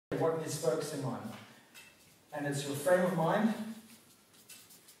needs focusing on. And it's your frame of mind.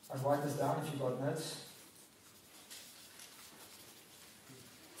 I'd write this down if you've got notes.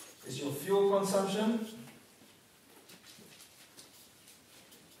 It's your fuel consumption.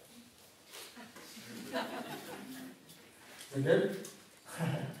 Is it good?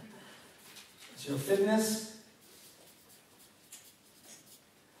 It's your fitness.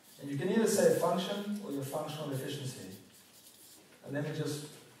 And you can either say function or your functional efficiency. And let me just,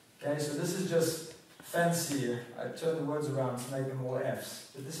 okay, so this is just fancy. I turn the words around to make them all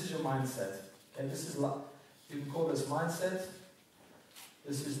F's. But this is your mindset. Okay, this is, you can call this mindset.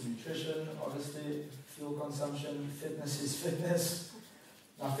 This is nutrition, obviously, fuel consumption. Fitness is fitness.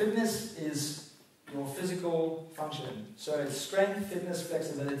 Now, fitness is your physical function. So it's strength, fitness,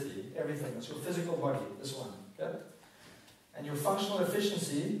 flexibility, everything. It's your physical body, this one. Okay? And your functional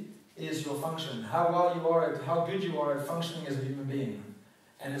efficiency is your function. How well you are at, how good you are at functioning as a human being.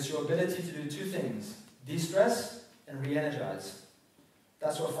 And it's your ability to do two things: de-stress and re-energize.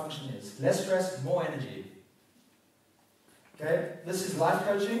 That's what function is. Less stress, more energy. Okay? This is life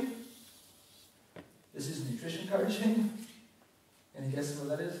coaching. This is nutrition coaching. Any guesses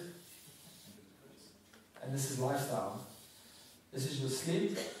what that is? And this is lifestyle. This is your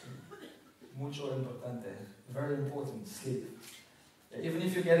sleep. Mucho importante. Very important, sleep. Even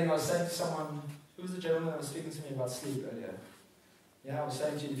if you're getting, I was saying to someone, who was the gentleman that was speaking to me about sleep earlier? Yeah, I was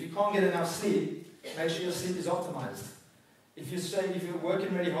saying to you, if you can't get enough sleep, make sure your sleep is optimized. If you're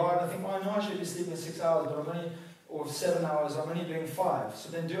working really hard, I think, oh, I know I should be sleeping 6 hours, but I'm only, or 7 hours, I'm only doing 5. So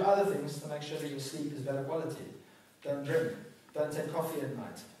then do other things to make sure that your sleep is better quality. Don't drink. Don't take coffee at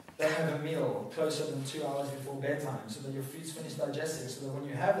night. Don't have a meal closer than 2 hours before bedtime so that your food's finished digesting, so that when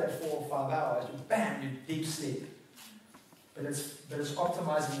you have that 4 or 5 hours, you bam, you deep sleep. But it's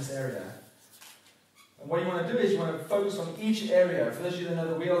optimizing this area. And what you want to do is you want to focus on each area. For those of you that know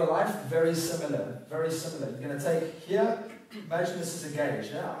the wheel of life, very similar. Very similar. You're going to take here, imagine this is a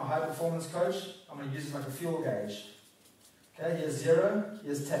gauge. Yeah? I'm a high performance coach. I'm going to use it like a fuel gauge. Okay, here's 0,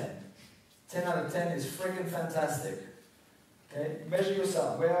 here's 10. 10 out of 10 is freaking fantastic. Okay, measure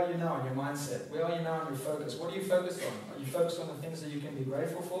yourself. Where are you now in your mindset? Where are you now in your focus? What are you focused on? Are you focused on the things that you can be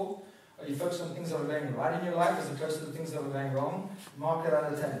grateful for? Are you focused on things that are going right in your life as opposed to the things that are going wrong? Mark it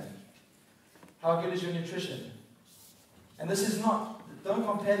out of 10. How good is your nutrition? And this is not, don't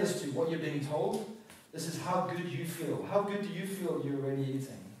compare this to what you're being told. This is how good you feel. How good do you feel you're already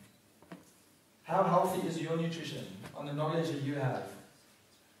eating? How healthy is your nutrition on the knowledge that you have?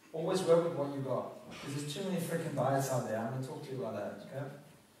 Always work with what you got. Because there's too many freaking diets out there. I'm going to talk to you about that.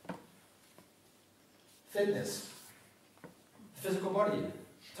 Okay? Fitness. Physical body.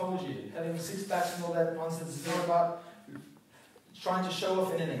 Told you. Having 6 packs and all that nonsense. It's not about trying to show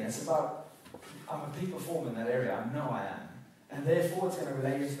off anything. It's about, I'm a peak performer in that area. I know I am. And therefore it's going to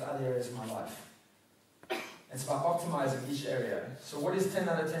relate to the other areas of my life. It's about optimizing each area. So what is 10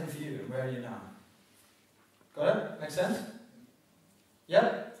 out of 10 for you? And where are you now? Got it? Make sense?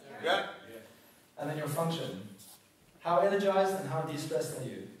 Yeah? Yeah. And then your function. How energized and how de-stressed are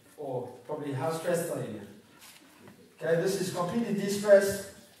you? Or probably how stressed are you? Okay, this is completely de-stressed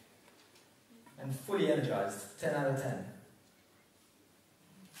and fully energized. 10 out of 10.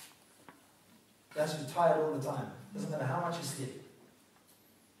 That's you tired all the time. Doesn't matter how much you sleep.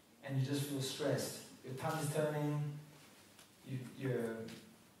 And you just feel stressed. Your tongue is turning.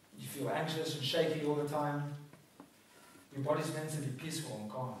 You feel anxious and shaky all the time. Your body's meant to be peaceful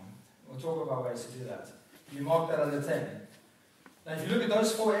and calm. We'll talk about ways to do that. You mark that out of 10. Now if you look at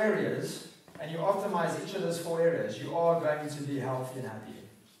those 4 areas, and you optimize each of those 4 areas, you are going to be healthy and happy.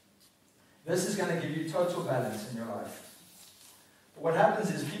 This is going to give you total balance in your life. But what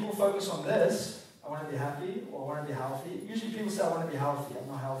happens is people focus on this, I want to be happy, or I want to be healthy. Usually people say, I want to be healthy, I'm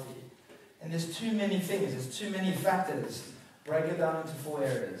not healthy. And there's too many things, there's too many factors. Break it down into 4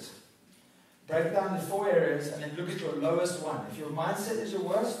 areas. Break it down into 4 areas and then look at your lowest one. If your mindset is your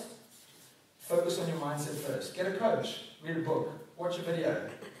worst, focus on your mindset first. Get a coach, read a book, watch a video.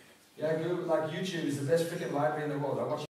 Yeah, Google, like YouTube is the best freaking library in the world. I watch